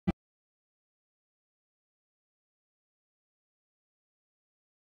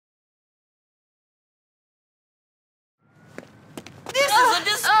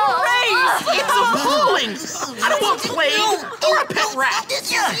doing? I don't want plague or a pet rat.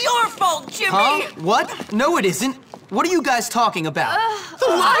 This is your fault, Jimmy. Huh? What? No, it isn't. What are you guys talking about? The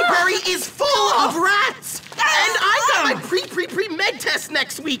library is full of rats! And I got my pre-med test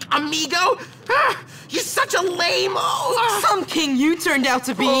next week, amigo! You're such a lame... Some king you turned out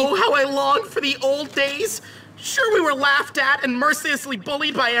to be. Oh, how I long for the old days. Sure, we were laughed at and mercilessly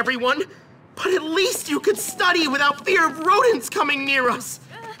bullied by everyone, but at least you could study without fear of rodents coming near us.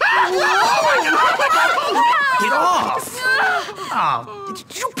 Get off! Oh,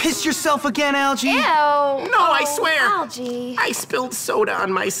 did you piss yourself again, Algie? Ew. No, I swear. Algie. I spilled soda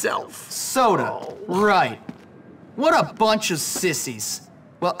on myself. Soda. Right. What a bunch of sissies.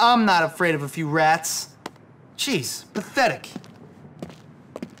 Well, I'm not afraid of a few rats. Jeez, pathetic.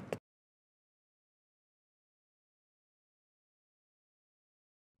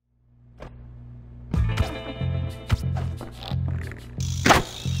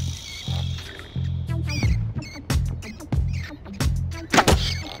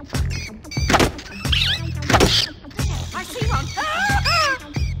 I see one.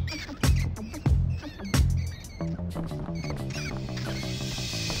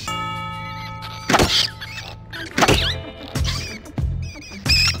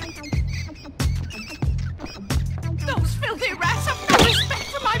 Those filthy rats have no respect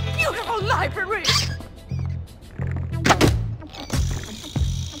for my beautiful library.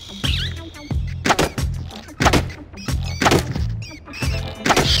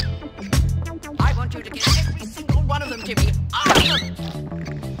 I want you to get every single one of them, Jimmy. All of them.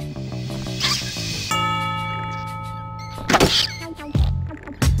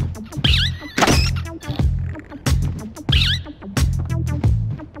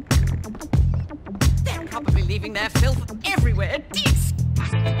 They're probably leaving their filth everywhere.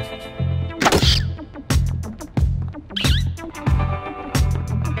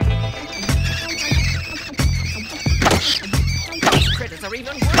 Those critters are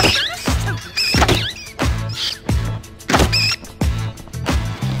even worse than the students.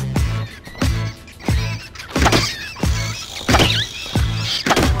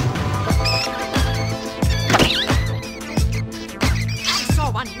 I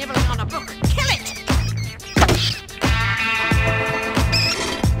saw one nibbling on a book. Kill it!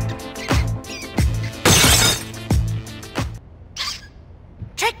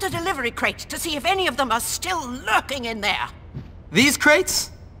 Check the delivery crate to see if any of them are still lurking in there. These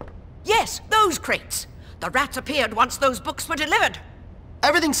crates? Yes, those crates. The rats appeared once those books were delivered.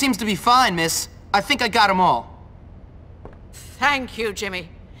 Everything seems to be fine, miss. I think I got them all. Thank you, Jimmy.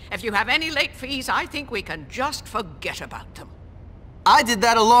 If you have any late fees, I think we can just forget about them. I did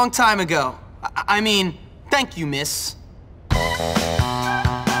that a long time ago. I mean, thank you, miss.